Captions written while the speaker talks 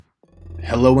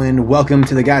Hello and welcome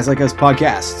to the Guys Like Us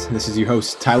podcast. This is your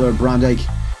host, Tyler Brondike.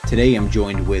 Today I'm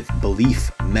joined with Belief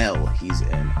Mel. He's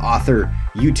an author,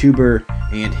 YouTuber,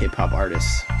 and hip-hop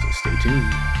artist. So stay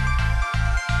tuned.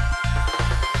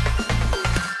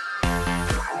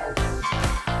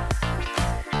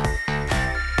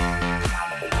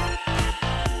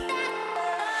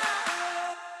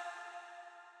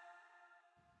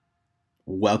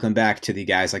 Welcome back to the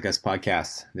Guys Like Us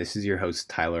podcast. This is your host,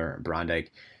 Tyler Brondike.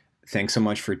 Thanks so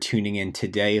much for tuning in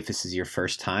today. If this is your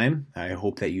first time, I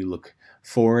hope that you look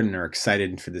forward and are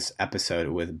excited for this episode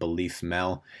with Belief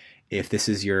Mel. If this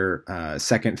is your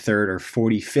second, third, or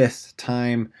 45th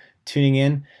time tuning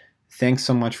in, thanks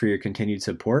so much for your continued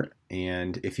support.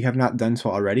 And if you have not done so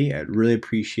already, I'd really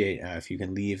appreciate if you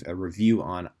can leave a review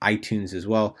on iTunes as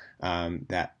well.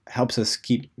 That helps us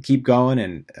keep going,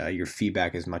 and your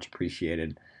feedback is much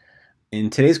appreciated. In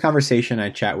today's conversation, I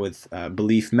chat with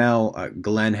Belief Mel,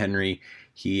 Glenn Henry.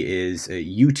 He is a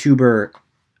YouTuber,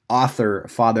 author,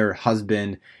 father,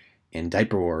 husband, and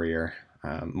diaper warrior.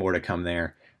 More to come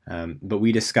there. But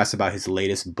we discuss about his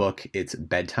latest book, It's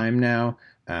Bedtime Now,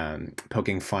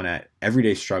 poking fun at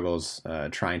everyday struggles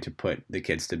trying to put the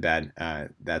kids to bed.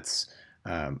 That's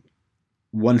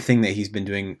one thing that he's been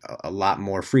doing a lot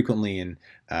more frequently, and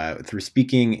through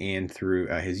speaking and through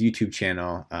his YouTube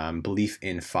channel, Belief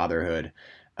in Fatherhood.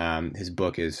 His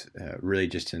book is really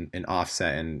just an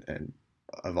offset and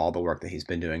of all the work that he's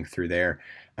been doing through there.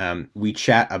 We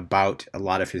chat about a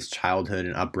lot of his childhood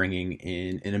and upbringing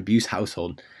in an abuse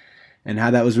household and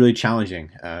how that was really challenging,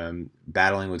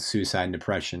 battling with suicide and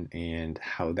depression, and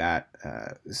how that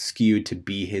skewed to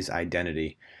be his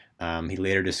identity. He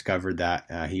later discovered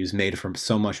that he was made from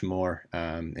so much more,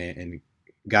 and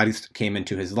God came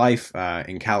into his life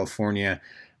in California.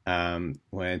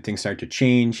 When things started to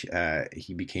change,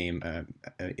 he became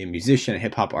a musician, a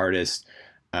hip-hop artist,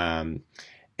 and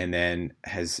then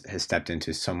has stepped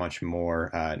into so much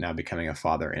more, now becoming a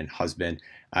father and husband.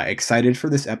 Excited for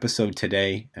this episode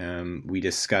today. We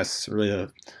discuss really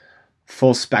the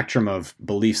full spectrum of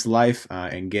Belief's life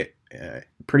and get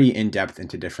pretty in-depth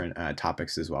into different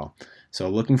topics as well. So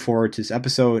looking forward to this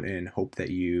episode and hope that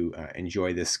you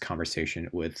enjoy this conversation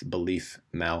with Belief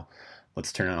Mel.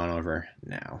 Let's turn it on over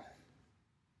now.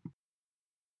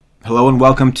 Hello and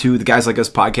welcome to the Guys Like Us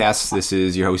podcast. This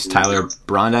is your host, Tyler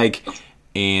Brondike,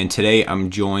 and today I'm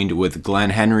joined with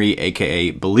Glenn Henry,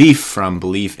 aka Belief from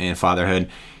Belief in Fatherhood.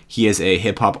 He is a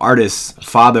hip-hop artist,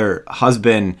 father,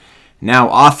 husband, now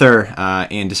author,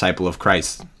 and disciple of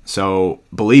Christ. So,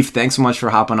 Belief, thanks so much for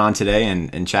hopping on today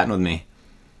and chatting with me.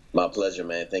 My pleasure,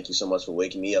 man. Thank you so much for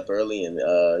waking me up early and,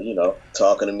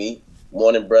 talking to me.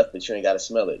 Morning breath, but you ain't got to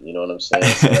smell it. You know what I'm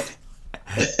saying?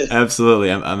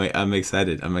 Absolutely. I'm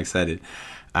excited.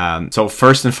 So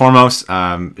first and foremost,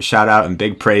 shout out and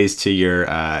big praise to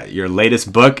your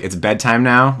latest book. It's Bedtime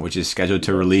Now, which is scheduled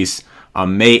to release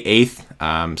on May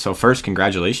 8th. So first,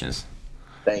 congratulations.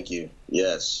 Thank you.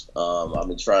 Yes. I've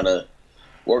been trying to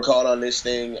work hard on this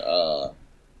thing.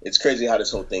 It's crazy how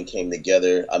this whole thing came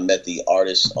together. I met the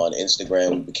artist on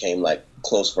Instagram. We became like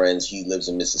close friends. He lives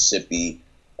in Mississippi.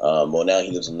 Now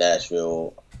he lives in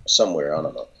Nashville, somewhere, I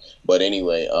don't know. But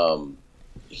anyway,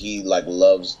 he like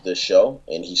loves the show,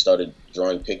 and he started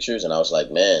drawing pictures, and I was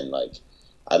like, man, like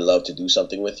I'd love to do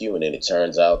something with you. And then it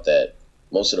turns out that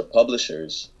most of the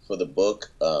publishers for the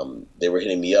book, they were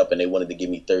hitting me up and they wanted to give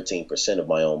me 13% of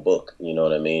my own book. You know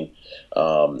what I mean?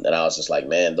 And I was just like,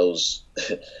 man,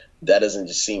 that doesn't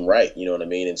just seem right. You know what I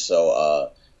mean? And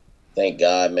so, thank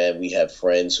God, man, we have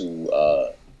friends who,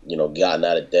 gotten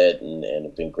out of debt and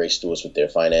have been great stewards with their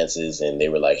finances. And they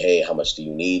were like, hey, how much do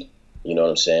you need? You know what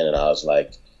I'm saying? And I was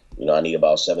like, I need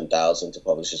about $7,000 to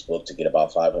publish this book to get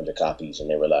about 500 copies. And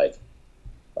they were like,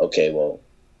 okay, well,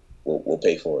 we'll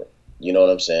pay for it. You know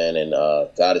what I'm saying? And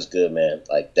God is good, man.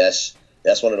 Like that's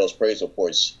one of those praise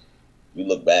reports. You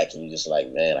look back and you're just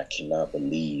like, man, I cannot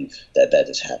believe that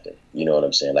just happened. You know what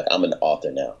I'm saying? Like I'm an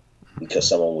author now because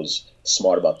someone was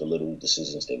smart about the little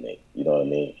decisions they made. You know what I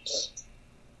mean?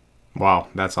 Wow,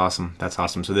 that's awesome.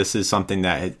 So this is something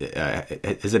that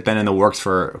has it been in the works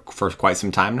for quite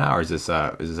some time now, or is this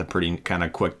a pretty kind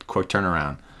of quick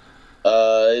turnaround?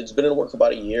 It's been in the work for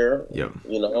about a year. Yep.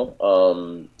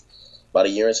 About a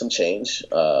year and some change.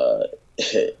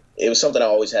 It was something I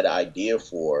always had an idea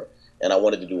for, and I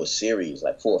wanted to do a series,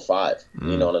 like 4 or 5.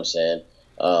 You know what I'm saying?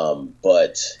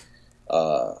 But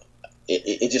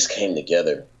it just came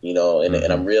together,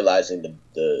 and I'm realizing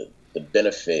the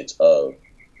benefit of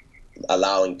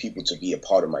allowing people to be a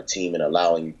part of my team and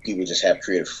allowing people to just have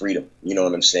creative freedom, you know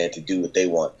what I'm saying, to do what they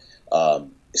want.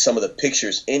 Some of the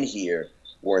pictures in here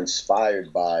were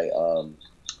inspired by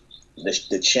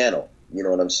the channel, You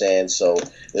know what I'm saying? So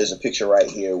there's a picture right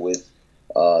here with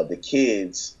the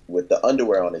kids with the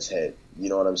underwear on his head. You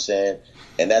know what I'm saying?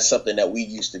 And that's something that we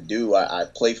used to do. I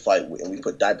play fight with, and we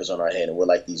put diapers on our head, and we're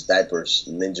like these diapers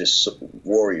ninja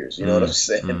warriors. You know what I'm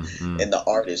saying? And the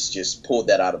artist just pulled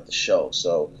that out of the show.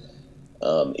 So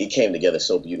it came together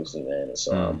so beautifully, man. And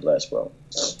so I'm blessed, bro.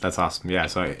 That's awesome. Yeah.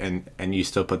 So and you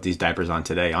still put these diapers on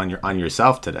today on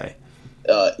yourself today.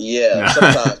 Yeah,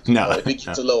 sometimes No. If it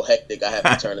gets a little hectic, I have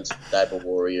to turn into a diaper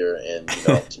warrior and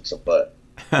kick some butt.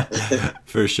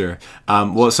 For sure.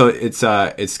 Well, so it's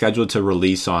scheduled to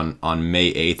release on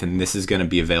May 8th, and this is going to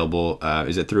be available.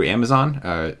 Is it through Amazon,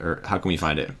 or how can we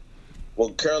find it? Well,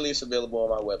 currently it's available on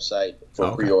my website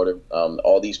for pre-order.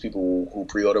 All these people who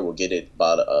pre-order will get it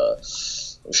about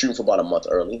I'm shooting for about a month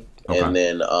early, and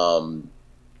then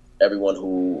everyone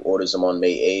who orders them on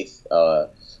May 8th.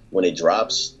 When it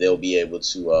drops, they'll be able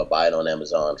to buy it on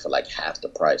Amazon for like half the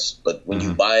price. But when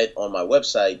you buy it on my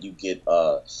website, you get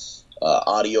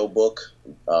audio book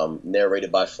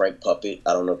narrated by Frank Puppet.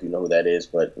 I don't know if you know who that is,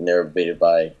 but narrated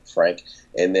by Frank.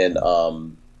 And then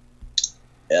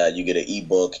you get an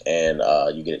ebook, and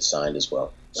you get it signed as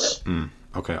well.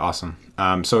 Okay, awesome.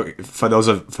 So for those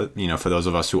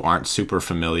of us who aren't super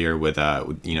familiar with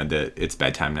the It's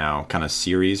Bedtime Now kind of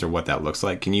series or what that looks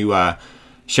like, can you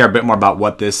share a bit more about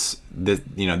what this I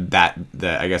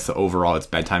guess the overall It's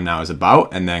Bedtime Now is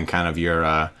about, and then kind of your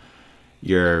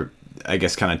I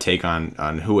guess kind of take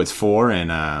on who it's for, and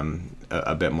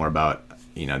a bit more about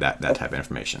that type of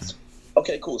information.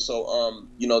 Okay, cool. So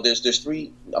there's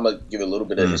three. I'm gonna give a little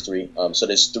bit of history. So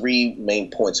there's three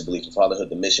main points of belief in fatherhood.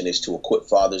 The mission is to equip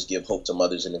fathers, give hope to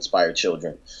mothers, and inspire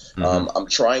children. I'm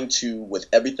trying to, with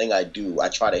everything I do, I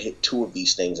try to hit two of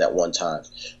these things at one time.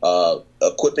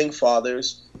 Equipping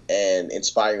fathers and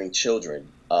inspiring children.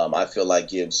 I feel like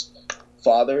gives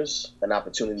fathers an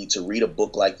opportunity to read a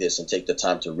book like this and take the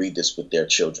time to read this with their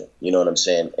children. You know what I'm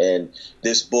saying? And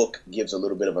this book gives a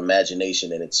little bit of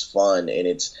imagination, and it's fun, and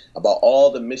it's about all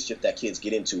the mischief that kids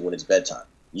get into when it's bedtime.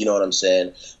 You know what I'm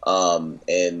saying?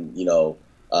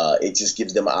 It just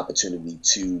gives them an opportunity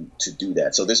to do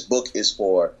that. So this book is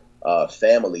for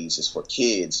families, it's for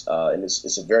kids, and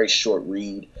it's a very short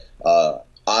read.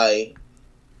 I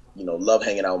love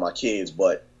hanging out with my kids,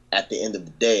 but at the end of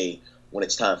the day, when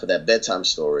it's time for that bedtime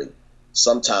story,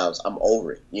 sometimes I'm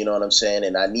over it. You know what I'm saying?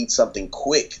 And I need something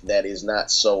quick that is not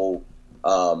so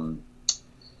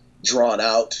drawn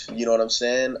out. You know what I'm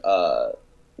saying?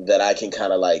 That I can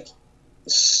kind of like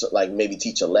maybe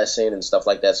teach a lesson and stuff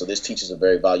like that. So this teaches a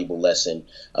very valuable lesson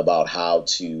about how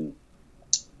to,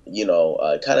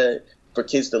 kind of for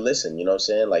kids to listen. You know what I'm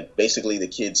saying? Like basically the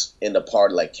kids end up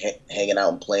hanging out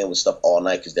and playing with stuff all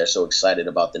night because they're so excited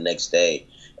about the next day.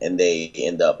 And they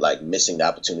end up like missing the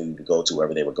opportunity to go to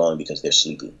wherever they were going because they're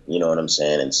sleepy. You know what I'm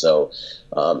saying? And so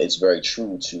it's very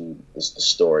true to the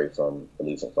story from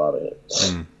Belief in Fatherhood.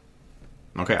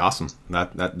 Okay, awesome.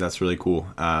 That's really cool.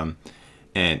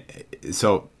 And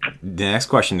so the next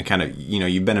question, to kind of,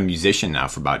 you've been a musician now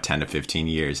for about 10 to 15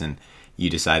 years, and you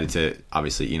decided to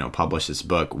obviously, publish this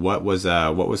book. What was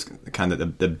kind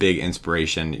of the big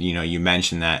inspiration? You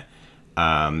mentioned that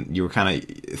you were kind of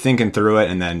thinking through it,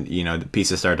 and then the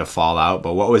pieces started to fall out,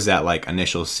 but what was that like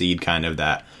initial seed kind of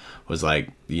that was like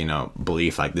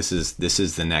belief, like this is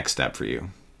the next step for you?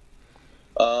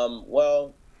 A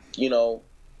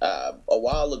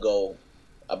while ago,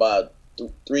 about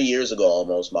 3 years ago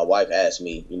almost, my wife asked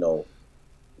me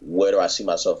where do I see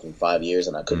myself in 5 years,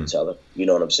 and I couldn't tell her. You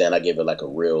know what I'm saying? I gave her like a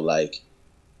real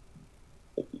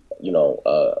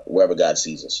wherever God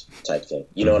sees us type thing.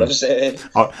 You know what I'm saying?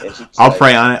 I'll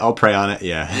pray on it. I'll pray on it.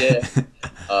 Yeah.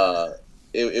 Yeah.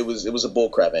 It was a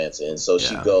bullcrap answer. And so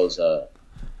she goes, I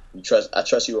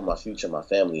trust you with my future, my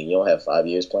family, and you don't have 5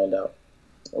 years planned out.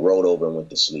 I rolled over and went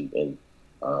to sleep. And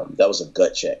that was a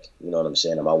gut check. You know what I'm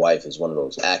saying? And my wife is one of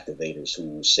those activators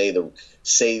who say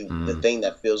the thing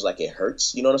that feels like it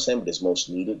hurts, you know what I'm saying? But it's most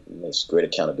needed. And it's great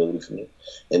accountability for me.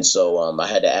 And so I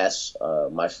had to ask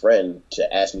my friend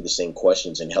to ask me the same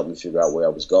questions and help me figure out where I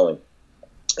was going.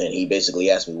 And he basically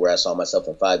asked me where I saw myself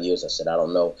in 5 years. I said, I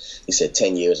don't know. He said,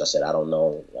 10 years. I said, I don't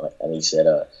know. And he said,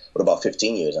 what about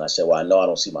 15 years? And I said, well, I know I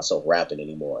don't see myself rapping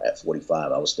anymore at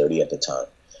 45. I was 30 at the time.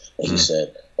 And he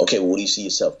said, okay, well, what do you see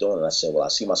yourself doing? And I said, well, I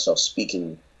see myself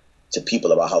speaking to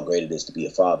people about how great it is to be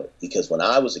a father. Because when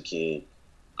I was a kid,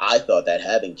 I thought that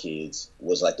having kids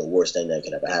was like the worst thing that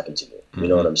could ever happen to you. You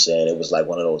know what I'm saying? It was like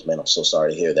one of those, man, I'm so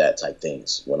sorry to hear that type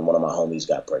things when one of my homies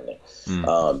got pregnant.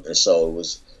 And so it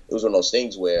was one of those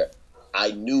things where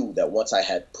I knew that once I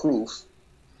had proof,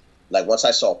 like once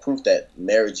I saw proof that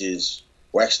marriages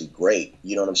were actually great.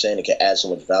 You know what I'm saying? It can add so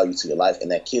much value to your life,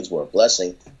 and that kids were a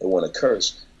blessing, they weren't a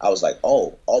curse. I was like,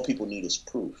 oh, all people need is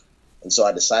proof. And so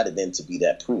I decided then to be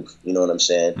that proof. You know what I'm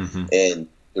saying? Mm-hmm. And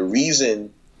the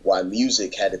reason why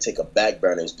music had to take a back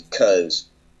burner is because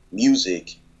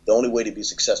music, the only way to be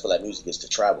successful at music is to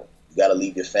travel. You got to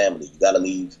leave your family. You got to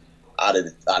leave out of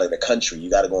the country. You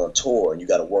got to go on tour, and you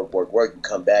got to work. You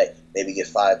come back, maybe get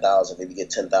 $5,000, maybe get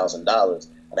 $10,000.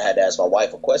 And I had to ask my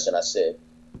wife a question. I said,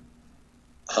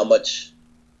 how much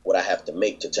would I have to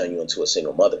make to turn you into a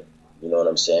single mother? You know what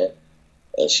I'm saying?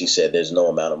 And she said, there's no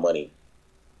amount of money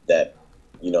that,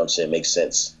 you know what I'm saying, makes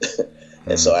sense.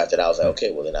 And so after that, I was like,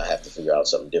 okay, well, then I have to figure out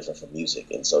something different from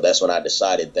music. And so that's when I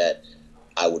decided that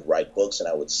I would write books and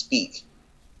I would speak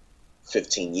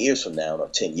 15 years from now or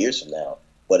 10 years from now.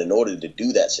 But in order to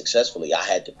do that successfully, I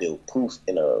had to build proof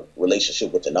in a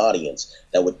relationship with an audience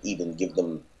that would even give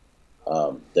them,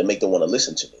 that make them want to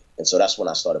listen to me. And so that's when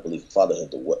I started Believe in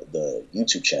Fatherhood, the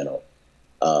YouTube channel,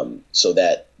 so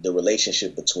that the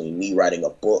relationship between me writing a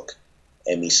book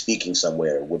and me speaking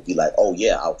somewhere would be like, oh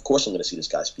yeah, of course I'm going to see this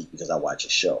guy speak because I watch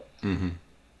his show. Mm-hmm.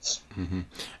 Mm-hmm.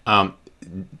 I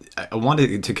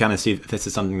wanted to kind of see if this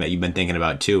is something that you've been thinking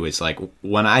about too. It's like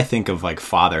when I think of like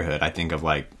fatherhood, I think of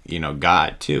like, you know,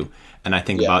 God too. And I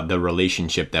think about the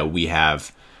relationship that we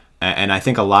have. And I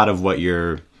think a lot of what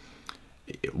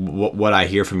I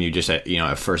hear from you just at, you know,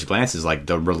 at first glance is like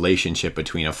the relationship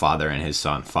between a father and his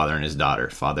son, father and his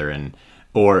daughter,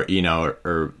 or, you know,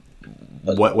 or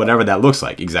whatever that looks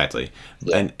like. Exactly.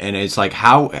 Yeah. And it's like,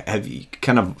 how have you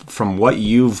kind of, from what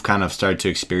you've kind of started to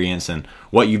experience and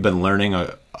what you've been learning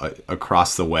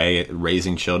across the way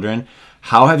raising children,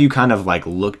 how have you kind of like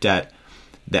looked at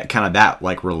that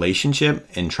like relationship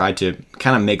and tried to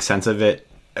kind of make sense of it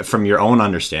from your own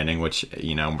understanding, which,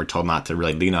 you know, we're told not to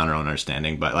really lean on our own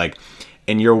understanding, but like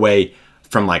in your way,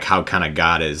 from like how kind of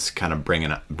God is kind of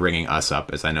bringing us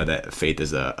up, as I know that faith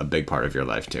is a big part of your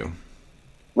life too.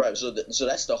 Right. So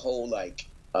that's the whole, like,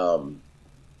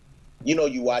 you know,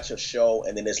 you watch a show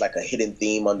and then there's like a hidden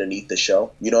theme underneath the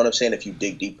show. You know what I'm saying? If you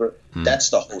dig deeper, that's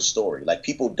the whole story. Like,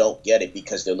 people don't get it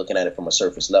because they're looking at it from a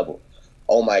surface level.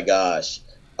 Oh my gosh.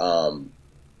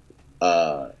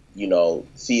 You know,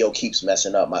 Theo keeps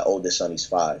messing up. My oldest son, he's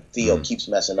 5. Theo keeps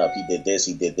messing up. He did this,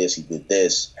 he did this, he did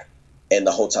this. And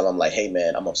the whole time I'm like, hey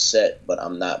man, I'm upset, but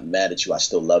I'm not mad at you. I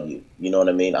still love you. You know what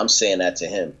I mean? I'm saying that to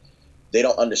him. They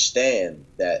don't understand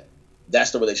that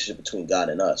that's the relationship between God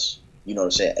and us. You know what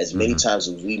I'm saying? As many times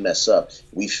as we mess up,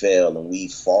 we fail and we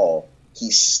fall,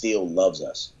 he still loves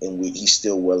us, and he's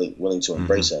still willing to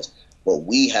embrace us. But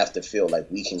we have to feel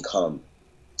like we can come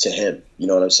to him. You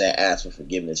know what I'm saying? Ask for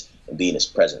forgiveness and be in his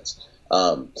presence.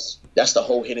 That's the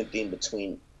whole hidden theme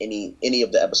between any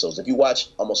of the episodes. If you watch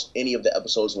almost any of the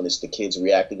episodes when it's the kids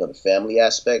reacting on the family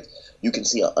aspect, you can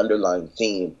see an underlying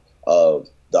theme of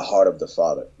the heart of the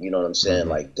father. You know what I'm saying?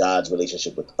 Like God's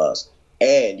relationship with us.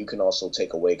 And you can also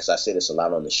take away, because I say this a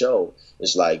lot on the show,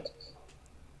 it's like,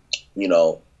 you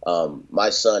know, my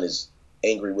son is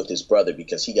angry with his brother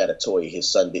because he got a toy his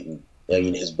son didn't. I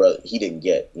mean, his brother, he didn't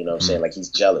get. You know what I'm saying? Like, he's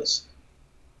jealous.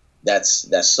 That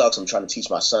sucks. I'm trying to teach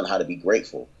my son how to be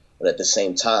grateful, but at the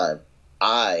same time,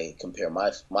 I compare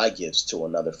my gifts to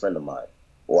another friend of mine,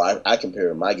 or I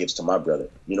compare my gifts to my brother.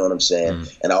 You know what I'm saying?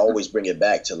 And I always bring it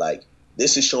back to, like,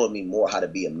 this is showing me more how to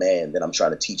be a man than I'm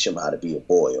trying to teach him how to be a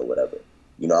boy or whatever.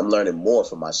 You know, I'm learning more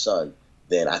from my son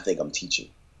than I think I'm teaching.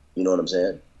 You know what I'm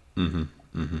saying?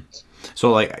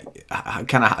 So, like,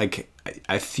 kind of like,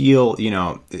 I feel, you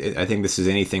know, I think this is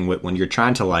anything when you're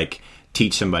trying to like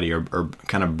teach somebody or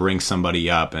kind of bring somebody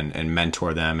up and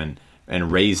mentor them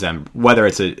and raise them, whether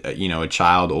it's a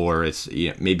child or it's, you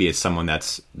know, maybe it's someone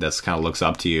that's kind of looks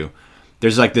up to you.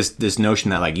 There's like this notion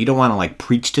that like you don't want to like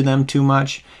preach to them too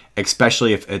much,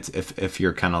 especially if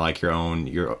you're kind of like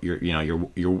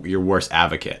your worst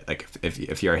advocate, like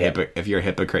if you're a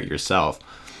hypocrite yourself.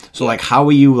 So like, how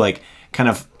are you like kind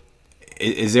of,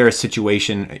 is there a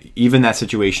situation, even that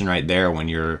situation right there, when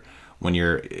you're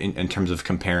in terms of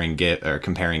comparing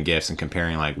gifts and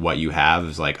comparing like what you have,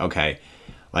 is like, okay,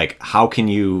 like how can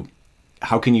you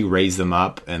raise them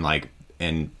up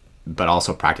but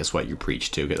also practice what you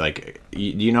preach to? Like,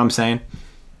 you know what I'm saying?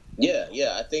 Yeah.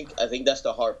 I think that's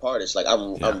the hard part. It's like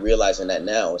I'm realizing that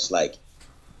now. It's like,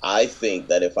 I think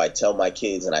that if I tell my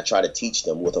kids and I try to teach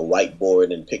them with a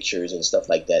whiteboard and pictures and stuff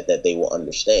like that, that they will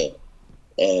understand.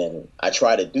 And I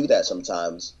try to do that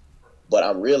sometimes, but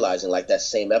I'm realizing, like, that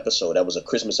same episode, that was a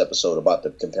Christmas episode about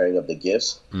the comparing of the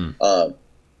gifts. I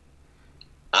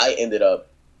ended up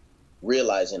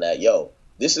realizing that,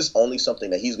 this is only something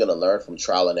that he's going to learn from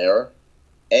trial and error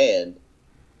and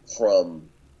from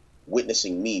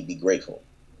witnessing me be grateful.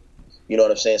 You know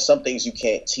what I'm saying? Some things you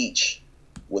can't teach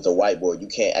with a whiteboard. You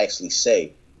can't actually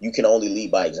say. You can only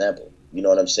lead by example. You know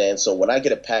what I'm saying? So when I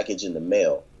get a package in the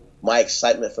mail, my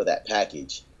excitement for that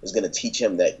package is going to teach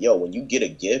him that, yo, when you get a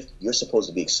gift, you're supposed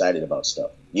to be excited about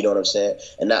stuff. You know what I'm saying?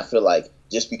 And not feel like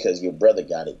just because your brother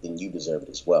got it, then you deserve it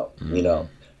as well. Mm-hmm. You know?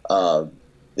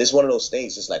 It's one of those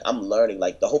things. It's like I'm learning.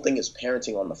 Like the whole thing is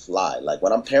parenting on the fly. Like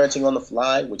when I'm parenting on the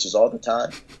fly, which is all the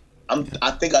time,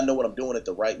 I think I know what I'm doing at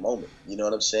the right moment. You know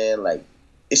what I'm saying? Like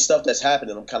it's stuff that's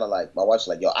happening. I'm kind of like, my wife's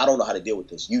like, yo, I don't know how to deal with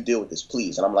this. You deal with this,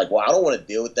 please. And I'm like, well, I don't want to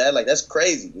deal with that. Like that's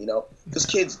crazy, you know? Because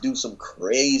kids do some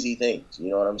crazy things. You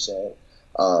know what I'm saying?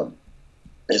 And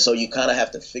so you kind of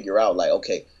have to figure out like,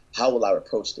 okay, how will I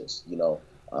approach this? You know,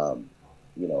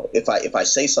 if I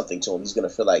say something to him, he's gonna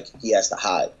feel like he has to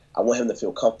hide. I want him to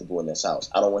feel comfortable in this house.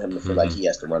 I don't want him to feel like he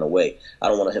has to run away. I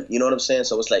don't want him, you know what I'm saying?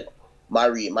 So it's like my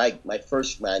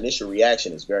initial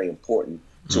reaction is very important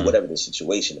to whatever the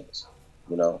situation is,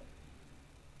 you know?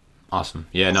 Awesome.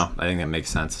 Yeah, no, I think that makes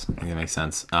sense.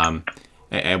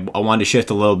 I wanted to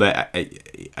shift a little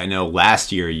bit. I know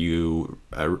last year you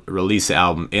released the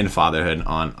album In Fatherhood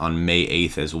on May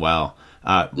 8th as well.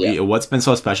 What's been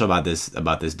so special about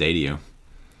this day to you?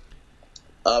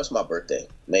 It's my birthday.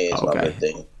 May is my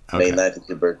birthday. May 9th is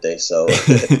your birthday, so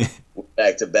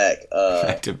back to back.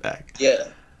 Back to back. Yeah,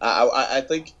 I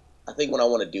think what I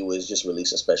want to do is just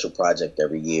release a special project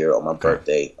every year on my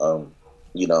birthday.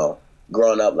 You know,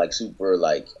 growing up like super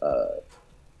like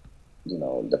you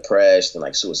know, depressed and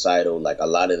like suicidal, like a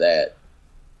lot of that.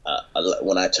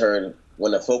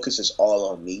 When the focus is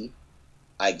all on me,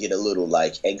 I get a little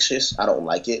like anxious. I don't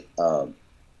like it.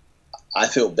 I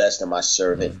feel best in my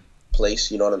servant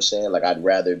place. You know what I'm saying? Like I'd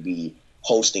rather be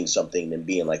hosting something than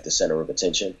being like the center of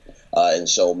attention. And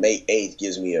so May 8th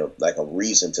gives me a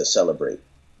reason to celebrate.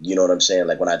 You know what I'm saying?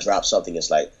 Like when I drop something, it's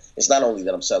like, it's not only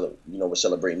that we're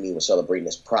celebrating me, we're celebrating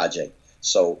this project.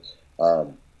 So,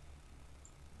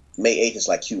 May 8th is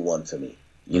like Q1 for me.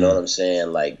 You know what I'm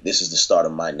saying? Like this is the start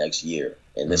of my next year,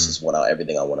 and this is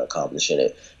everything I want to accomplish in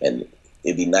it. And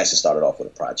it'd be nice to start it off with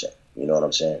a project. You know what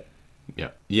I'm saying?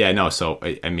 Yeah. No. So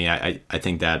I mean, I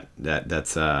think that's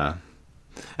it.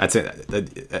 I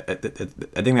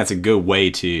think that's a good way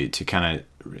to kind of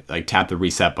like tap the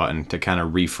reset button to kind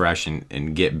of refresh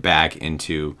and get back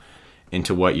into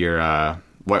what you're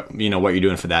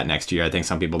doing for that next year. I think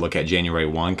some people look at January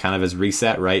 1 kind of as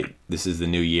reset, right? This is the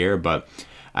new year, but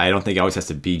I don't think it always has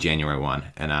to be January 1.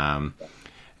 And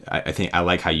I think I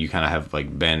like how you kind of have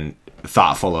like been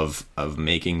thoughtful of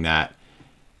making that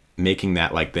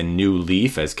like the new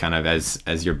leaf as kind of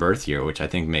as your birth year, which I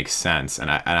think makes sense. And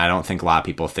I don't think a lot of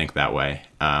people think that way.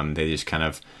 They just kind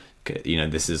of,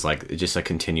 this is like just a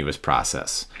continuous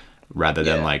process. Rather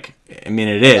than like, I mean,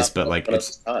 it is, but like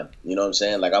it's time. You know what I'm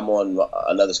saying? Like I'm on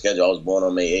another schedule. I was born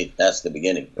on May 8th. That's the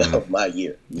beginning of my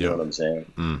year. You know what I'm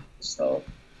saying? So,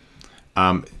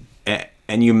 and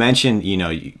you mentioned,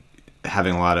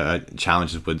 having a lot of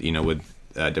challenges with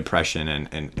depression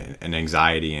and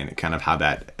anxiety, and kind of how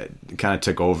that kind of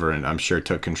took over, and I'm sure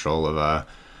took control of a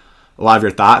lot of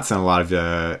your thoughts and a lot of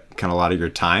your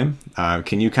time.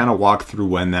 Can you kind of walk through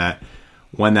when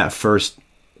that first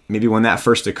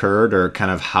occurred, or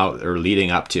kind of how, or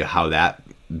leading up to how that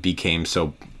became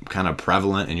so kind of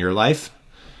prevalent in your life?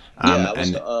 I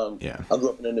grew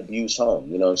up in an abused home.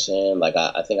 You know what I'm saying? Like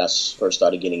I think I first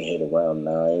started getting hit around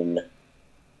 9,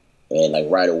 and like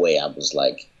right away I was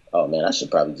like, oh man, I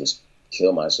should probably just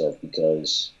kill myself,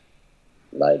 because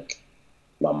like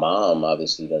my mom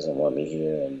obviously doesn't want me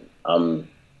here, and I'm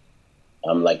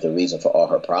like the reason for all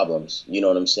her problems. You know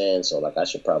what I'm saying? So like I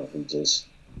should probably just.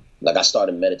 Like I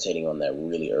started meditating on that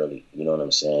really early, you know what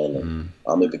I'm saying? And,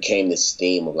 it became this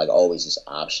theme of like always this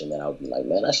option that I would be like,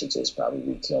 man, I should just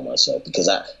probably kill myself, because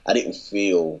I didn't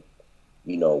feel,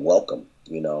 welcome.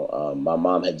 My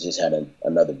mom had just had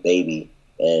another baby,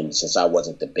 and since I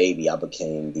wasn't the baby, I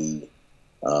became the,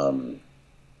 you know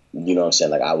what I'm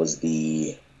saying? Like I was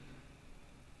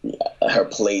her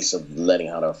place of letting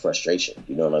out her frustration,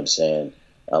 you know what I'm saying?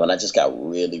 And I just got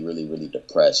really, really, really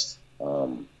depressed.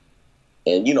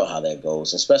 And you know how that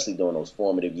goes, especially during those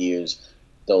formative years,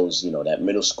 that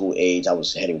middle school age. I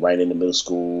was heading right into middle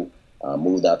school,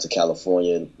 moved out to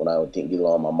California when I didn't get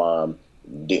along with my mom.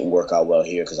 Didn't work out well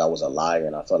here because I was a liar,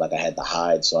 and I felt like I had to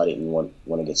hide, so I didn't want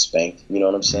to get spanked. You know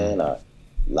what I'm saying? I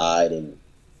lied, and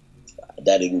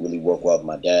that didn't really work well with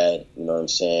my dad. You know what I'm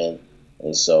saying?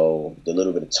 And so the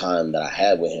little bit of time that I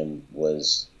had with him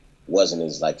wasn't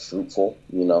as like fruitful.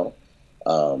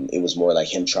 It was more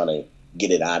like him trying to get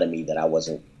it out of me that I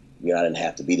wasn't, I didn't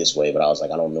have to be this way, but I was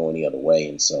like, I don't know any other way.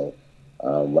 And so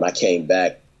when I came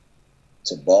back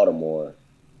to Baltimore,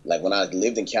 like when I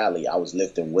lived in Cali, I was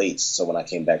lifting weights. So when I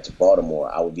came back to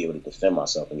Baltimore, I would be able to defend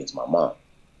myself against my mom.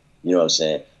 You know what I'm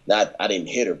saying? Not, I didn't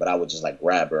hit her, but I would just like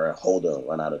grab her and hold her and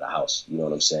run out of the house. You know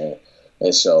what I'm saying?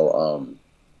 And so,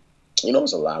 you know, it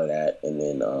was a lot of that. And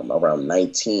then around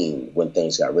 19, when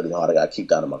things got really hard, I got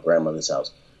kicked out of my grandmother's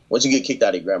house. Once you get kicked out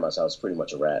of your grandma's house, it's pretty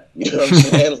much a wrap. You know what I'm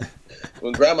saying?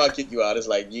 When grandma kick you out, it's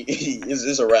like,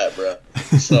 it's a wrap, bro.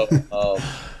 So,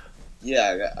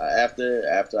 yeah,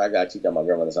 after I got kicked out of my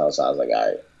grandmother's house, I was like, all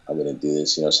right, I'm going to do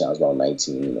this. You know what I'm saying? I was about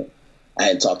 19. You know? I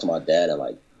hadn't talked to my dad in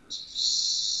like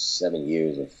 7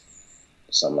 years or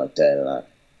something like that.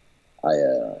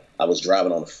 And I was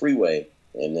driving on the freeway,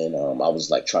 and then I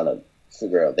was like trying to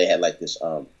figure out, they had like this,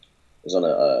 it was on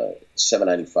a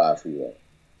 795 freeway.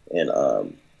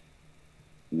 And,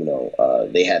 you know,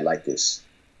 they had like this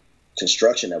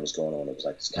construction that was going on. It was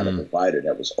like this kind of divider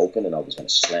that was open, and I was going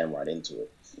to slam right into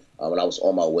it. When I was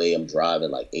on my way, I'm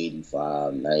driving like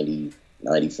 85, 90,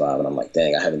 95, and I'm like,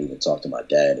 dang, I haven't even talked to my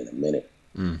dad in a minute.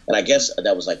 And I guess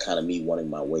that was like kind of me wanting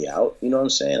my way out, you know what I'm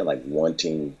saying? And like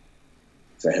wanting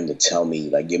for him to tell me,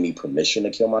 like give me permission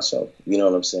to kill myself, you know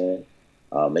what I'm saying?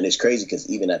 And it's crazy because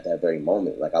even at that very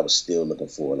moment, like I was still looking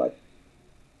for like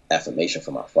affirmation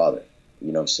from my father,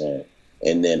 you know what I'm saying?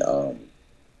 And then I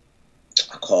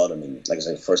called him, and like I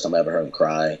said, the first time I ever heard him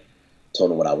cry,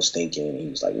 told him what I was thinking, and he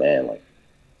was like, man, like,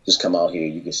 just come out here,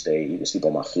 you can stay, you can sleep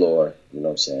on my floor, you know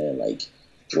what I'm saying? Like,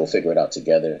 we'll figure it out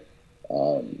together.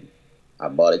 I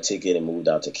bought a ticket and moved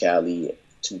out to Cali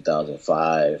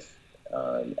 2005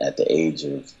 at the age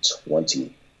of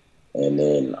 20. And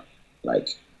then like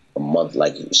a month,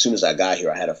 like as soon as I got here,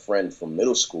 I had a friend from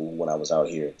middle school when I was out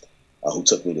here who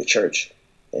took me to church.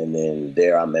 And then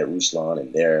there I met Ruslan,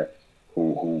 and there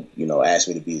who you know, asked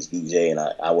me to be his DJ, and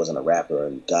I wasn't a rapper,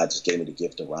 and God just gave me the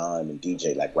gift to rhyme and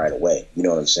DJ like right away. You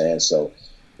know what I'm saying? So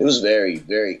it was very,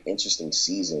 very interesting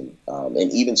season.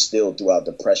 And even still throughout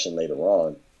depression later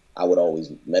on, I would always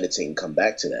meditate and come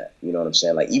back to that. You know what I'm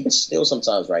saying? Like even still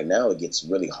sometimes right now, it gets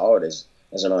really hard as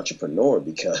an entrepreneur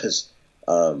because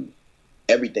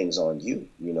everything's on you.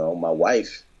 You know, my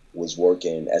wife was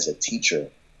working as a teacher,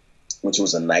 which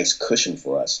was a nice cushion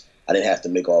for us. I didn't have to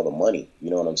make all the money.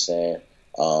 You know what I'm saying?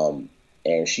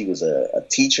 And she was a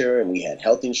teacher, and we had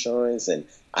health insurance, and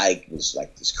I was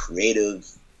like this creative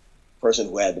person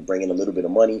who had to bring in a little bit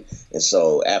of money. And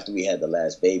so after we had the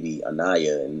last baby,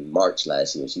 Anaya, in March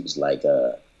last year, she was like,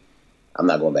 I'm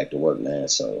not going back to work, man.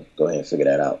 So go ahead and figure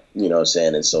that out. You know what I'm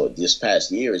saying? And so this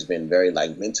past year has been very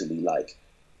like mentally like,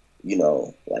 you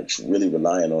know, like really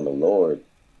relying on the Lord,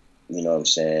 you know what I'm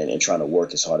saying? And trying to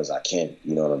work as hard as I can,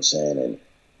 you know what I'm saying? And,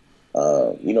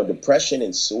 you know, depression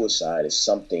and suicide is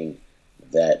something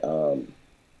that,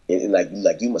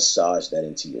 like you massage that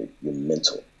into your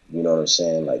mental, you know what I'm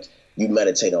saying? Like you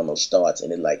meditate on those thoughts,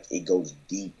 and it goes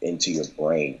deep into your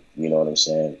brain, you know what I'm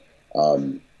saying?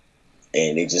 And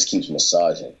it just keeps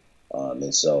massaging.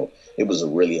 And so it was a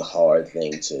really hard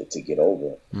thing to get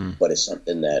over, but it's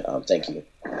something that, thank you.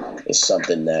 It's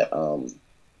something that,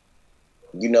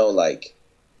 you know, like,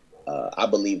 I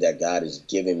believe that God has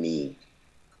given me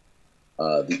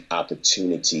the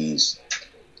opportunities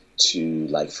to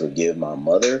like forgive my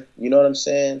mother, you know what I'm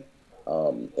saying?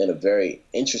 In a very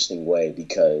interesting way,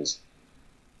 because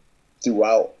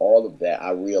throughout all of that,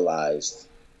 I realized,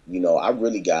 you know, I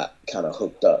really got kind of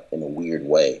hooked up in a weird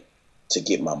way to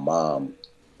get my mom,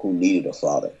 who needed a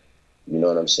father. You know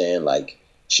what I'm saying? Like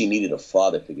she needed a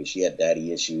father figure. She had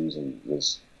daddy issues and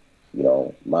was, you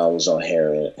know, mom was on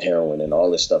heroin and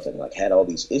all this stuff, and like had all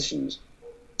these issues.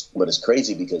 But it's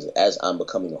crazy because as I'm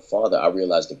becoming a father, I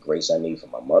realized the grace I need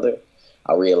from my mother.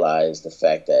 I realized the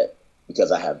fact that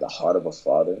because I have the heart of a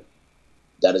father,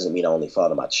 that doesn't mean I only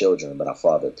father my children, but I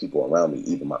father people around me,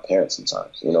 even my parents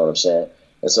sometimes. You know what I'm saying?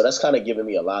 And so that's kind of given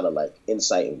me a lot of like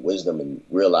insight and wisdom, and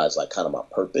realize like kind of my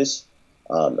purpose.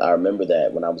 I remember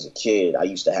that when I was a kid, I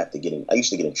used to get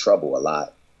in trouble a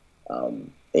lot.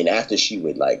 And after she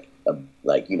would like,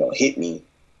 you know, hit me,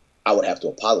 I would have to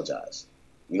apologize.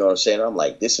 You know what I'm saying? I'm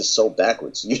like, this is so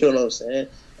backwards. You know what I'm saying?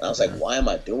 And I was like, why am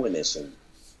I doing this? And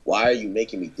why are you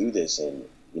making me do this? And,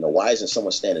 you know, why isn't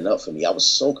someone standing up for me? I was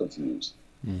so confused.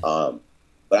 But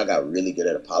I got really good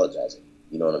at apologizing.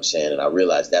 You know what I'm saying? And I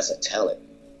realized that's a talent.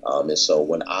 And so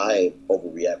when I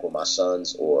overreact with my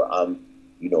sons, or I'm,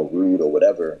 you know, rude or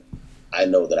whatever, I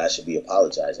know that I should be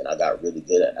apologizing. I got really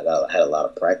good at it. I had a lot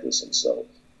of practice. And so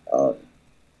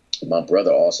my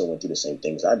brother also went through the same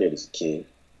things I did as a kid.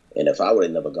 And if I would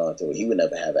have never gone through it, he would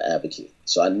never have an advocate.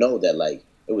 So I know that like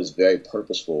it was very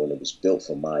purposeful, and it was built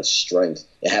for my strength.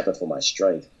 It happened for my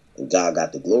strength, and God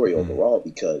got the glory overall,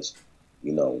 because,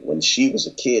 you know, when she was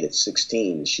a kid at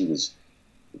 16, she was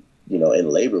in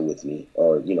labor with me,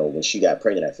 or when she got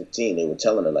pregnant at 15, they were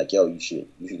telling her like, "Yo, you should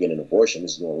get an abortion.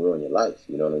 This is going to ruin your life."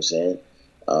 You know what I'm saying?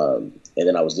 And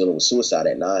then I was dealing with suicide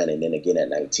at 9, and then again at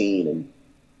 19, and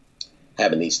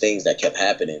having these things that kept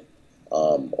happening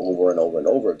over and over and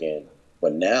over again.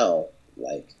 But now,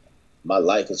 like, my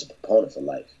life is a proponent for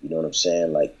life. You know what I'm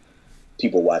saying? Like,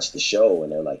 people watch the show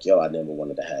and they're like, "Yo, I never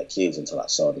wanted to have kids until I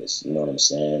saw this." You know what I'm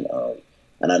saying?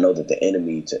 And I know that the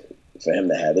enemy, for him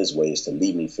to have his way, is to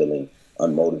leave me feeling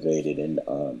unmotivated and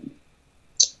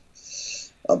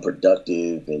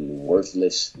unproductive and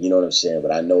worthless. You know what I'm saying?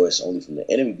 But I know it's only from the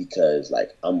enemy, because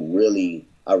like I really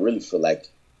feel like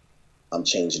I'm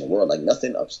changing the world. Like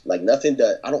nothing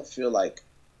that I don't feel like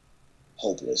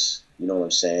hopeless. You know what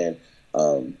I'm saying?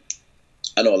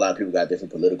 I know a lot of people got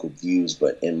different political views,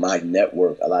 but in my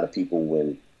network, a lot of people,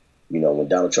 when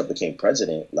Donald Trump became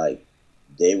president, like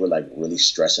they were like really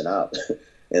stressing out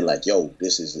and like, "Yo,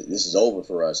 this is over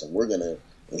for us, and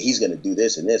he's gonna do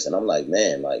this and this." And I'm like,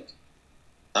 man, like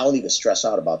I don't even stress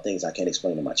out about things I can't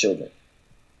explain to my children.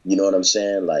 You know what I'm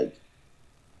saying? Like,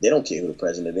 they don't care who the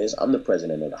president is. I'm the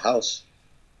president of the house.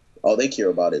 All they care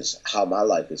about is how my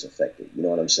life is affected. You know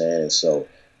what I'm saying? And so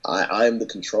I am the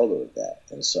controller of that.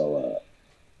 And so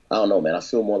I don't know, man. I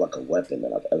feel more like a weapon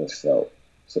than I've ever felt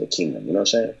for the kingdom. You know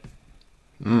what I'm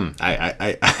saying?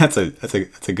 I that's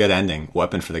a good ending.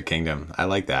 Weapon for the kingdom. I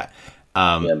like that.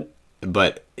 Yeah.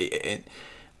 But and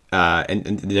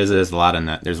there's a lot in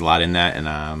that. There's a lot in that, and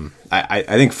I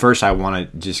think first I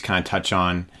want to just kind of touch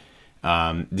on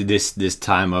this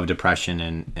time of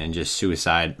depression and just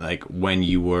suicide, like when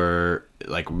you were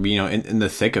like in the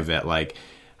thick of it, like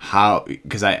how,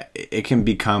 because it can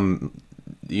become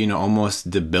almost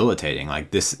debilitating,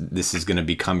 like this is going to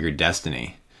become your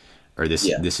destiny, or this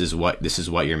is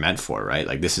what you're meant for, right?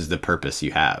 Like this is the purpose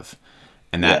you have.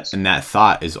 And that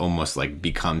thought is almost like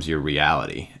becomes your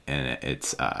reality, and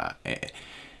it's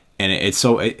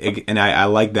so I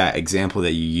like that example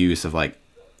that you use of like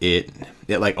it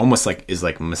like almost like is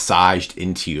like massaged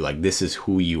into you, like this is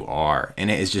who you are,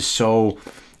 and it is just so,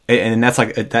 and that's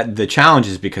like that the challenge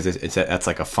is because that's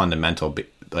like a fundamental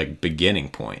like beginning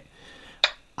point.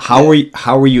 How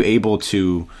were you able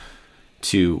to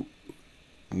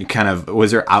kind of,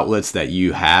 was there outlets that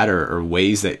you had or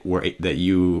ways that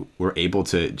you were able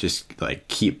to just like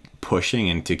keep pushing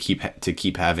and to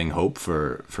keep having hope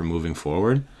for moving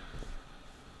forward?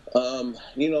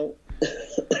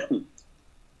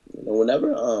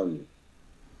 Whenever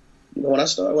when I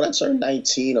turned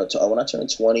 19 or when I turned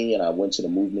 20, and I went to the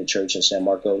Movement Church in San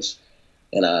Marcos,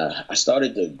 and I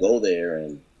started to go there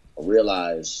and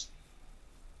realize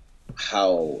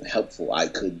how helpful I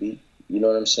could be. You know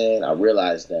what I'm saying? I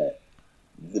realized that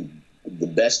the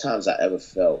best times I ever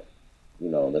felt,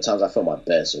 the times I felt my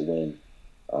best are when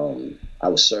I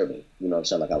was serving. You know what I'm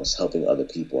saying? Like I was helping other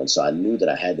people. And so I knew that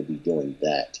I had to be doing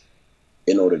that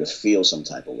in order to feel some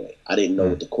type of way. I didn't know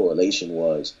what the correlation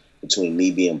was between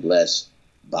me being blessed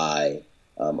by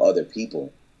other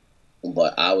people.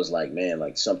 But I was like, man,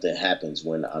 like something happens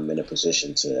when I'm in a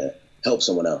position to help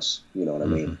someone else. You know what I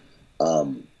mean?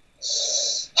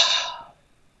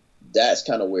 That's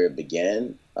kind of where it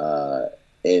began.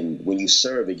 And when you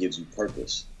serve, it gives you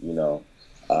purpose,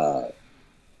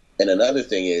 And another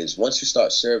thing is, once you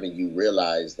start serving, you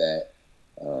realize that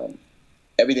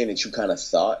everything that you kind of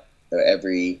thought, or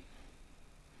every,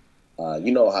 how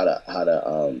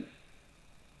to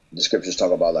the scriptures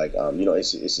talk about, like,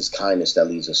 it's this kindness that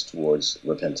leads us towards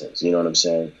repentance. You know what I'm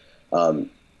saying?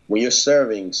 When you're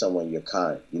serving someone, you're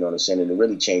kind. You know what I'm saying? And it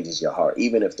really changes your heart,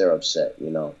 even if they're upset.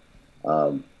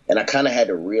 And I kind of had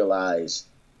to realize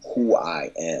who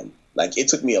I am. Like, it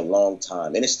took me a long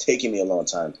time, and it's taken me a long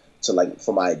time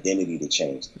for my identity to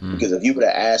change. Because if you would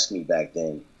have asked me back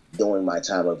then, during my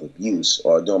time of abuse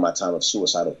or during my time of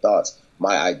suicidal thoughts,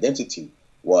 my identity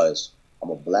was, I'm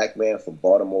a black man from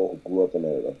Baltimore who grew up in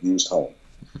an abused home.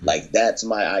 Like, that's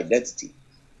my identity.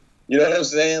 You know what I'm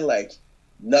saying? Like,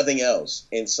 nothing else.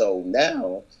 And so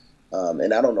now,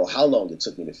 and I don't know how long it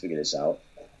took me to figure this out,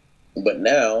 but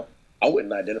now I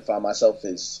wouldn't identify myself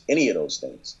as any of those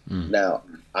things. Now,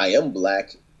 I am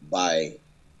black by,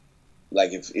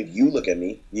 like, if you look at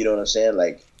me, you know what I'm saying?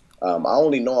 Like, I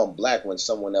only know I'm black when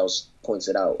someone else points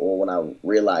it out, or when I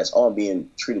realize, I'm being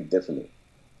treated differently.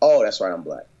 Oh, that's right, I'm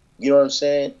black. You know what I'm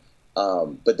saying?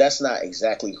 But that's not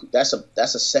exactly, that's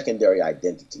a secondary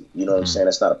identity. You know what I'm saying?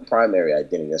 That's not a primary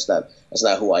identity. That's not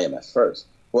who I am at first.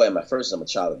 Who I am at first is I'm a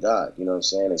child of God. You know what I'm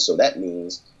saying? And so that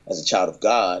means, as a child of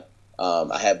God,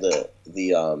 I have the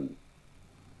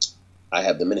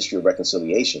ministry of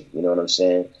reconciliation. You know what I'm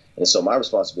saying? And so my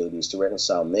responsibility is to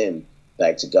reconcile men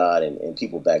back to God and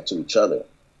people back to each other.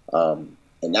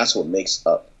 And that's what makes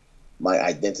up my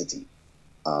identity.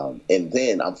 And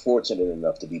then I'm fortunate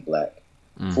enough to be black,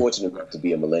 fortunate enough to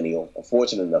be a millennial, I'm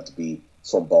fortunate enough to be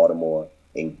from Baltimore,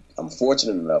 and I'm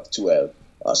fortunate enough to have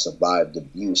survived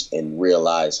abuse and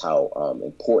realize how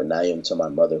important I am to my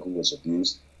mother who was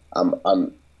abused.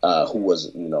 Who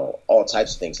was, all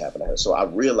types of things happened to her. So I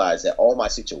realized that all my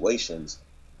situations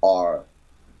are,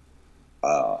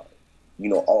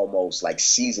 almost like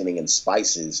seasoning and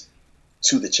spices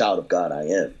to the child of God I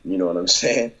am. You know what I'm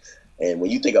saying? And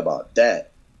when you think about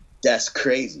that, that's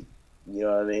crazy. You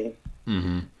know what I mean?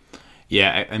 Mm-hmm.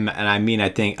 Yeah, and I mean, I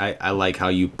think I like how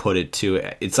you put it too.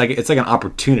 It's like an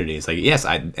opportunity. It's like, yes,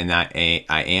 I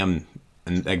am,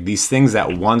 and like these things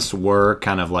that once were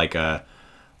kind of like a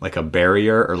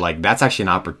barrier, or like that's actually an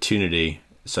opportunity.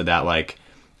 So that like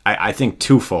I think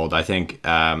twofold. I think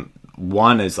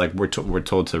one is like we're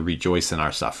told to rejoice in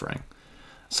our suffering.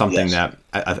 Something Yes.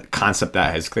 that a concept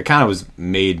that kind of was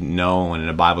made known in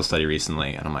a Bible study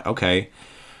recently, and I'm like, okay,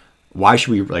 why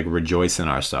should we like rejoice in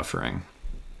our suffering?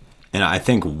 And I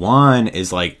think one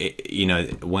is like,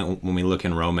 when we look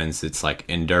in Romans, it's like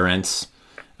endurance.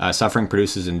 Suffering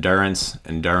produces endurance.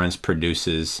 Endurance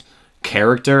produces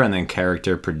character, and then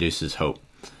character produces hope.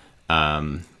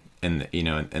 In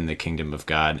the kingdom of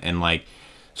God, and like,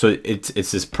 so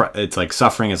it's like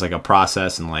suffering is like a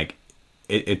process, and like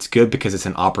it's good because it's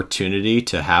an opportunity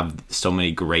to have so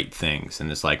many great things, and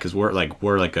it's like because we're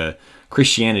like a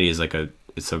Christianity is like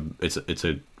it's a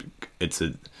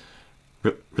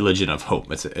religion of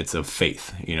hope. It's a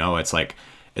faith, it's like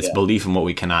it's Yeah. belief in what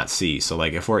we cannot see. So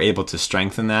like if we're able to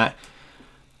strengthen that,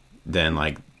 then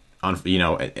like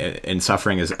and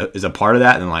suffering is a part of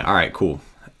that, and like, all right, cool.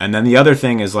 And then the other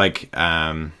thing is like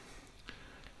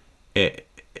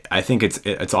I think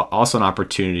it's also an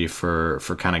opportunity for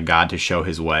kind of God to show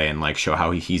his way, and like show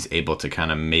how he's able to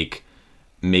kind of make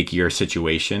your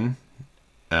situation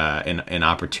an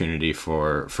opportunity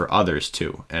for others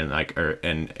too, and like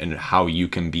and how you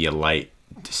can be a light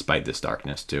despite this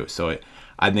darkness too. So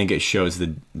I think it shows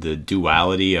the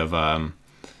duality of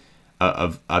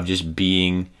just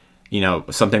being,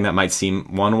 something that might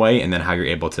seem one way, and then how you're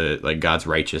able to, like, God's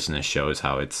righteousness shows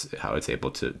how it's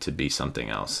able to be something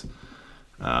else.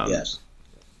 Yes.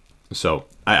 So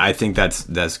I think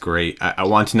that's great. I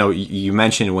want to know, you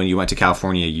mentioned when you went to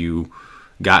California, you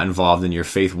got involved in your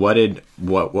faith. What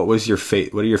was your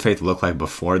faith? What did your faith look like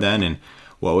before then, and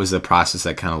what was the process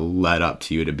that kind of led up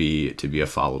to you to be a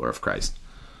follower of Christ?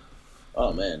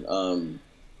 Oh man,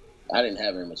 I didn't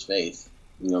have very much faith.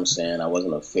 You know what I'm saying? I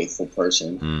wasn't a faithful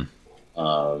person.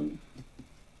 Um,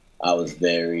 I was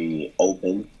very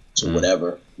open to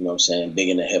whatever. You know what I'm saying? Big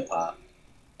into hip hop.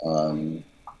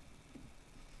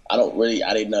 I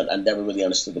never really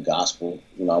understood the gospel.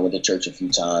 I went to church a few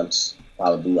times,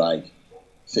 probably like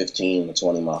 15 or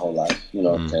 20 my whole life. You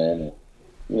know what I'm saying?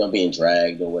 And, being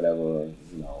dragged or whatever, or,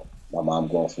 my mom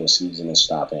going for a season and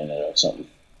stopping it or something.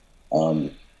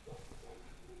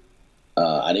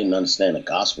 I didn't understand the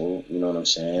gospel. You know what I'm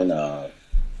saying?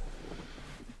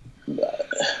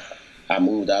 I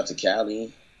moved out to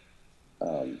Cali,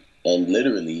 and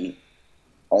literally,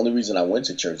 only reason I went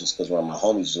to church is because one of my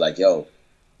homies was like, "Yo,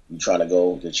 you trying to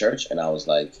go to church?" And I was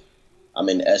like, "I'm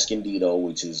in Escondido,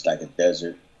 which is like a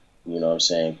desert, you know what I'm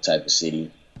saying, type of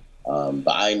city." But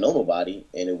I ain't know nobody,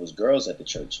 and it was girls at the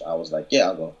church. I was like, "Yeah,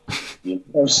 I'll go." You know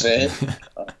what I'm saying?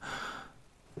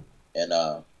 And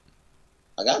I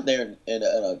got there, and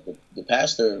the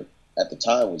pastor at the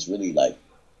time was really like,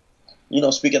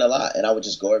 speaking a lot. And I would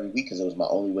just go every week because it was my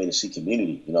only way to see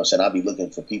community. You know what I'm saying? I'd be looking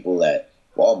for people at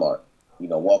Walmart,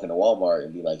 walking to Walmart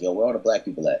and be like, "Yo, where are the black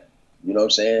people at?" You know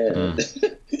what I'm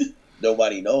saying?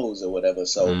 Nobody knows or whatever.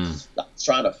 So I was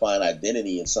trying to find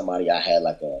identity in somebody I had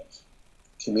like a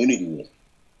community with.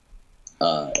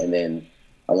 And then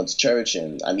I went to church,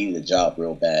 and I needed a job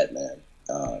real bad, man.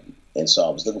 And so I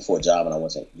was looking for a job, and I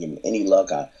wasn't getting any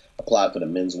luck. I applied for the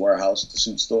Men's Warehouse, the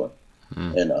suit store.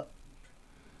 And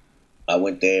I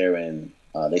went there, and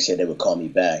they said they would call me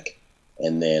back.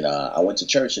 And then I went to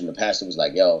church, and the pastor was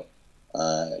like, "Yo,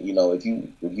 if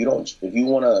you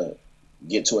want to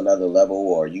get to another level,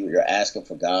 or you're asking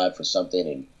for God for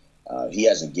something, and he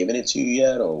hasn't given it to you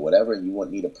yet, or whatever, you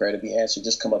need a prayer to be answered,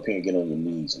 just come up here and get on your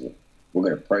knees, and we're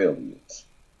gonna pray over you."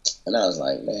 And I was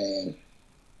like, "Man,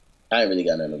 I ain't really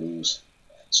got nothing to lose."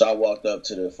 So I walked up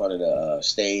to the front of the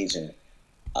stage, and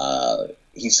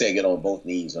he said get on both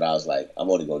knees, but I was like, I'm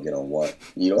only gonna get on one.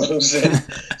 You know what I'm saying?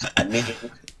 I kneeled,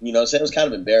 you know what I'm saying? It was kind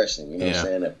of embarrassing, you know what I'm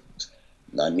saying?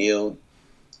 And I kneeled,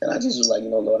 and I just was like,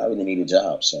 Lord, I really need a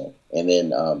job. So, and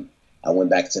then I went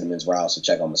back to the Men's Warehouse to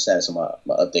check on my status on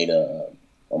my update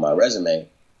on my resume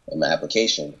and my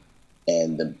application.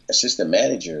 and the assistant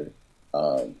manager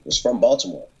was from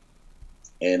Baltimore,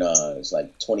 and it's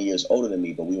like 20 years older than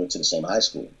me, but we went to the same high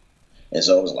school. And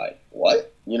so I was like,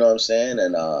 what? You know what I'm saying?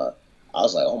 And I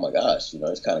was like, oh my gosh,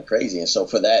 it's kind of crazy. And so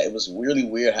for that, it was really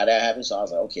weird how that happened. So I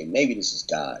was like, okay, maybe this is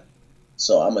God.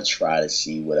 So I'm going to try to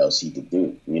see what else he could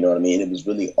do. You know what I mean? It was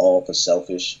really all for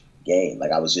selfish gain.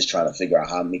 Like I was just trying to figure out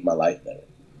how to make my life better.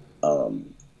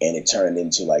 And it turned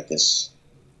into like this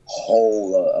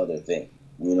whole other thing.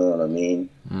 You know what I mean?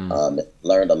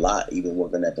 Learned a lot, even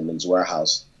working at the Men's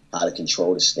Warehouse, how to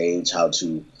control the stage, how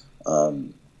to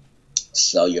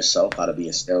sell yourself, how to be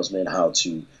a salesman, how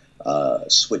to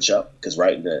switch up. Because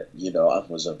I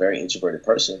was a very introverted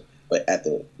person, but at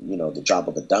the drop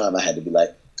of a dime, I had to be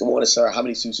like, "Good morning, sir. How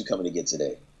many suits you coming to get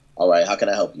today? All right, how can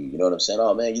I help you?" You know what I'm saying?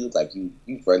 "Oh man, you look like you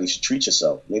really should treat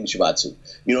yourself. Maybe you should buy two."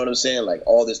 You know what I'm saying? Like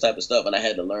all this type of stuff, and I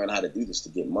had to learn how to do this to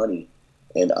get money,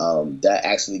 and that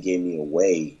actually gave me a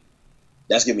way.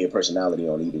 That's given me a personality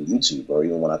on even YouTube or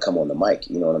even when I come on the mic.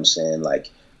 You know what I'm saying? Like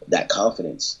that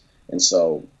confidence. And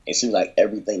so it seems like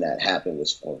everything that happened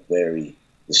was for a very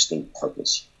distinct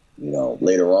purpose.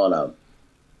 Later on,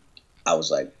 I was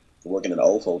like working in an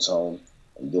old folks home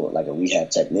and doing like a rehab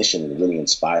technician, and it really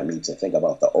inspired me to think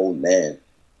about the old man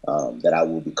that I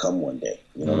will become one day.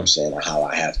 You know what I'm saying? Or how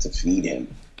I have to feed him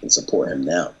and support him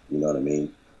now. You know what I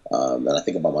mean? And I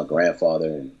think about my grandfather,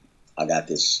 and I got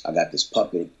this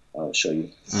puppet. I'll show you.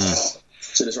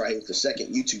 So this right here is the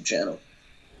second YouTube channel.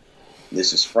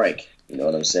 This is Frank. You know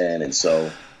what I'm saying? And so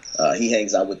he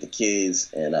hangs out with the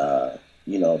kids and,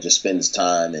 just spends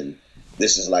time. And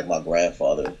this is like my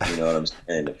grandfather, you know what I'm saying,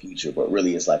 in the future. But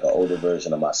really, it's like an older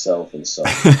version of myself. And so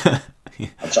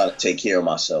I'm trying to take care of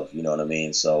myself, you know what I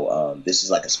mean? So this is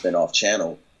like a spinoff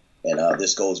channel. And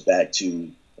this goes back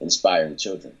to inspiring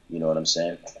children. You know what I'm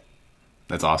saying?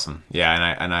 That's awesome.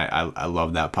 Yeah, and I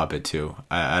love that puppet too.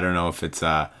 I don't know if it's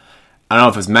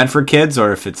meant for kids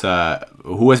or if it's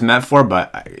who it's meant for,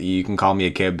 but you can call me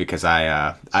a kid because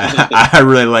I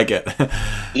really like it.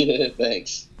 Yeah,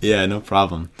 thanks. Yeah, no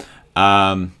problem.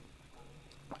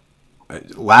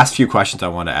 Last few questions I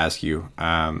want to ask you.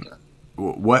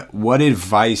 What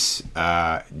advice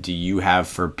do you have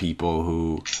for people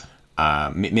who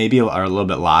maybe are a little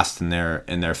bit lost in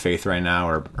their faith right now,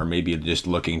 or maybe just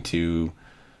looking to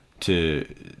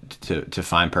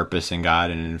find purpose in God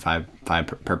and find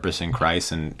purpose in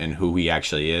Christ and who He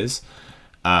actually is?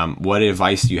 What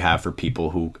advice do you have for people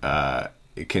who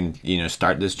can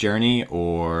start this journey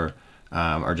or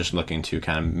are just looking to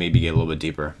kind of maybe get a little bit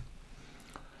deeper?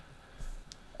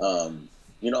 I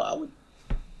would.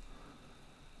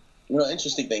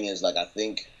 Interesting thing is, like, I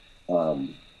think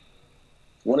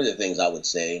one of the things I would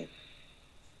say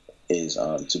is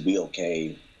to be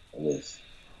okay with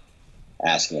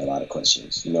asking a lot of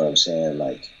questions. You know what I'm saying?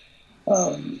 Like,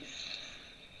 I'm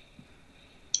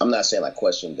not saying like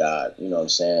question God, you know what I'm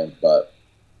saying? But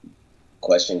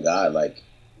question God, like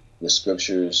the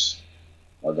scriptures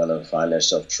are going to find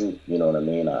themselves true. You know what I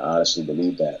mean? I honestly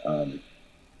believe that.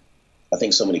 I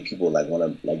think so many people like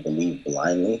want to like believe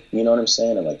blindly, you know what I'm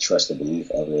saying? And like trust the belief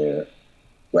of their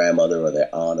grandmother or their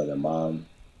aunt or their mom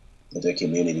or their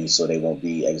community so they won't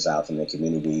be exiled from their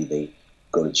community. They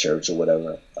go to church or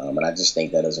whatever. And I just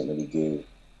think that doesn't really give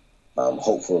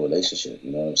hope for a relationship,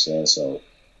 you know what I'm saying? So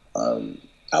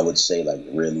I would say like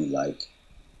really like,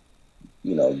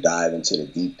 dive into the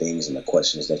deep things and the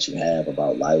questions that you have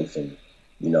about life and,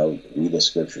 read the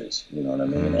scriptures, you know what I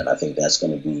mean? And I think that's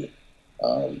going to be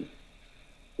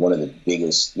one of the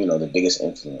biggest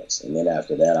influence. And then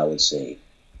after that, I would say,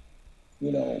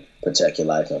 protect your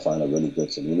life and find a really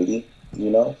good community,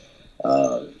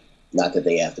 not that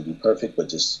they have to be perfect, but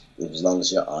just as long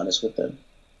as you're honest with them.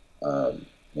 I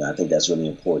think that's really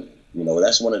important.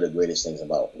 That's one of the greatest things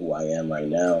about who I am right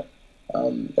now,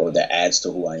 or that adds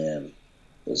to who I am,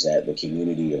 is that the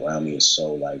community around me is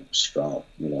so like strong.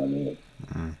 You know what I mean?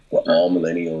 We're all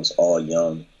millennials, all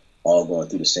young, all going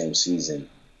through the same season.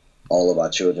 All of our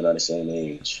children are the same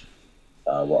age.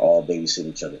 We're all babysitting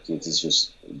each other kids. It's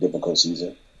just a difficult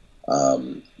season,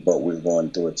 but we're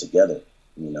going through it together.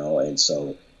 And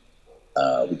so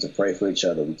we can pray for each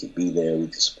other. We can be there. We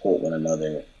can support one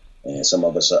another. And some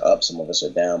of us are up, some of us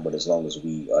are down. But as long as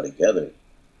we are together,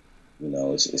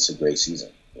 it's a great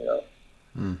season.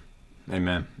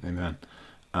 Amen. And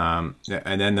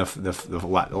then the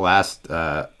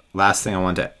last thing I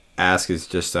wanted to ask is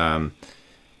just,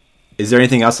 is there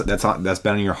anything else that's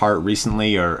been on your heart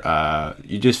recently, or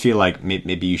you just feel like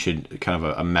maybe you should kind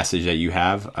of a message that you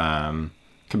have,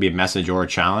 could be a message or a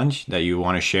challenge that you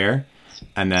want to share,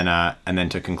 and then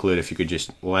to conclude, if you could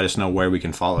just let us know where we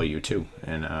can follow you too,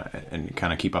 and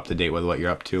kind of keep up to date with what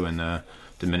you're up to and the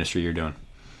the ministry you're doing?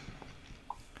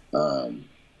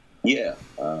 Yeah.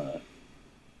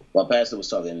 My pastor was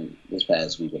talking this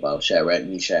past week about Shadrach,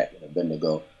 Meshach, and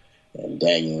Abednego, and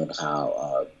Daniel, and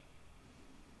how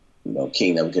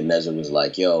King Nebuchadnezzar was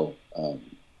like, "Yo,"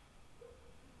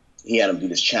 he had them do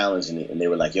this challenge, and they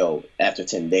were like, "Yo, after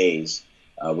 10 days,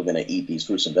 we're gonna eat these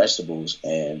fruits and vegetables,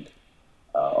 and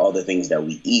all the things that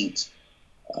we eat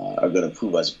are gonna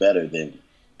prove us better than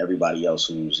everybody else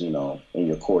who's in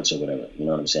your courts or whatever." You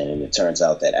know what I'm saying? And it turns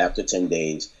out that after 10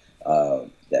 days,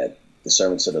 that the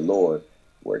servants of the Lord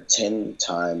were 10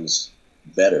 times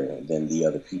better than the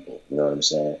other people. You know what I'm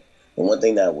saying? And one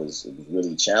thing that was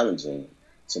really challenging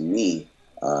to me,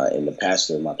 and my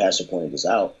pastor pointed this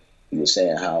out. He was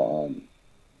saying how,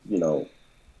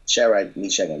 Shadrach,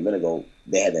 Meshach, and Abednego,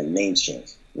 they had their names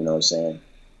changed. You know what I'm saying?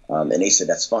 And they said,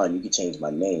 "That's fine. You can change my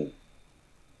name,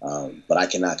 but I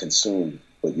cannot consume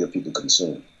what your people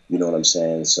consume." You know what I'm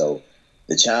saying? So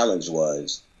the challenge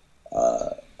was,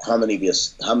 how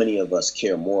many of us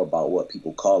care more about what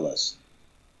people call us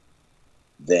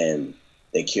than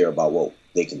they care about what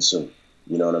they consume?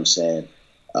 You know what I'm saying?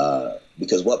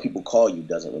 Because what people call you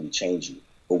doesn't really change you,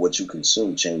 but what you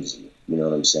consume changes you. You know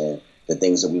what I'm saying? The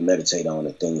things that we meditate on,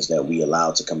 the things that we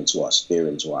allow to come into our spirit,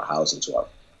 into our house, into our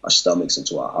stomachs,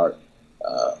 into our heart,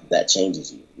 that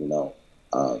changes you,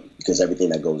 because everything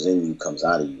that goes in you comes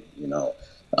out of you,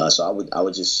 So I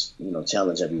would just,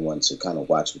 challenge everyone to kind of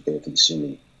watch what they're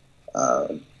consuming.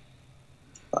 I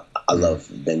love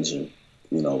binging,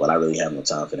 but I really have no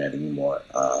time for that anymore.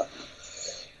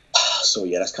 So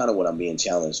yeah, that's kind of what I'm being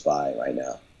challenged by right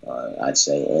now, I'd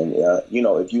say. And, if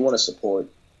you want to support,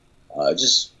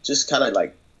 just kind of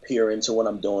like peer into what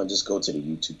I'm doing, just go to the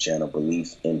YouTube channel,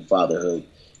 Belief in Fatherhood,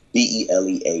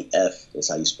 BELEAF. That's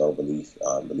how you spell belief.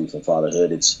 Belief in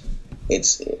Fatherhood.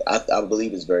 I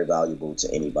believe it's very valuable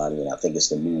to anybody, and I think it's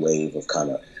the new wave of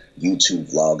kind of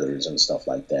YouTube vloggers and stuff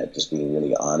like that. Just being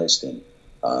really honest, and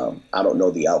I don't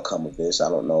know the outcome of this. I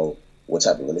don't know what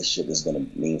type of relationship this is going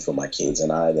to mean for my kids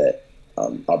and I. That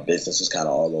our business is kind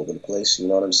of all over the place. You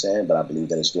know what I'm saying? But I believe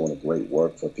that it's doing a great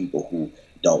work for people who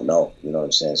don't know. You know what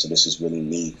I'm saying? So this is really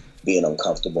me being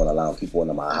uncomfortable and allowing people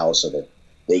into my house so that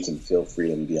they can feel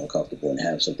free and be uncomfortable and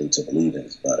have something to believe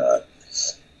in. But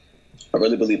I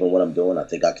really believe in what I'm doing. I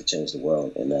think I could change the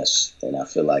world, and I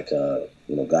feel like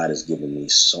God has given me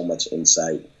so much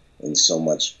insight and so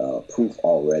much proof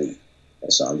already,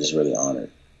 and so I'm just really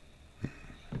honored.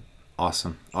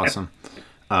 Awesome.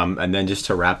 And then just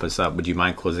to wrap us up, would you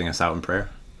mind closing us out in prayer?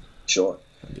 Sure.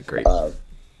 That'd be great.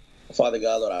 Father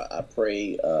God, Lord, I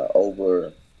pray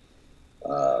over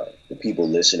the people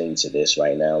listening to this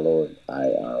right now, Lord.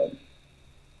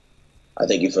 I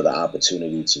thank you for the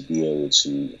opportunity to be able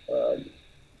to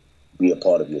be a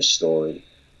part of your story.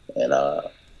 And I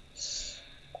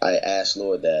ask,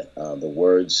 Lord, that the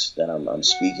words that I'm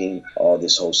speaking, all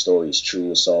this whole story is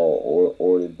true. It's all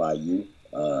ordered by you.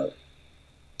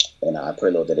 And I pray,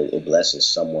 Lord, that it blesses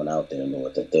someone out there,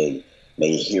 Lord, that they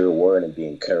may hear a word and be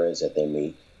encouraged, that they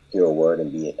may hear a word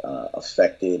and be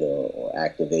affected or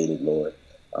activated, Lord.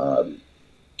 And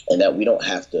that we don't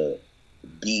have to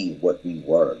be what we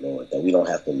were, Lord, that we don't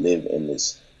have to live in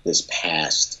this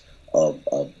past of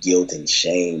guilt and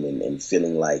shame and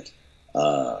feeling like,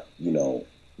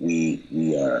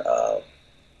 we are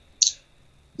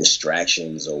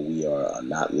distractions, or we are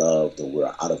not loved, or we're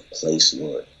out of place,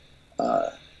 Lord.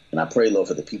 And I pray, Lord,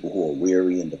 for the people who are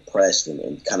weary and depressed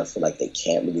and kind of feel like they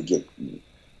can't really get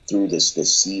through this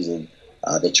season,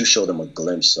 that you show them a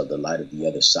glimpse of the light of the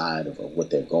other side of what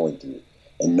they're going through,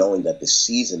 and knowing that the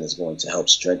season is going to help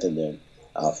strengthen them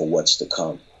for what's to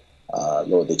come.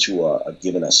 Lord, that you are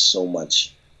giving us so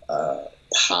much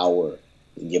power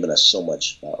and giving us so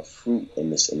much fruit in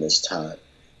this time,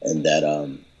 and that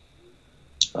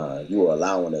you are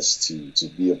allowing us to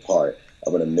be a part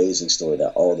of an amazing story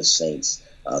that all the saints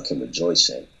can rejoice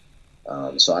in.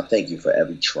 So I thank you for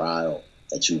every trial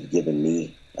that you've given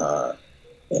me,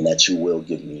 and that you will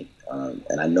give me.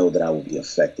 And I know that I will be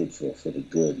affected for the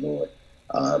good, Lord,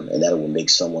 and that it will make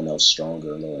someone else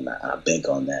stronger, Lord. And I bank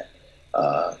on that.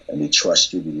 And we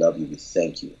trust you, we love you, we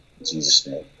thank you. In Jesus'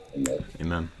 name, amen.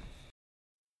 Amen.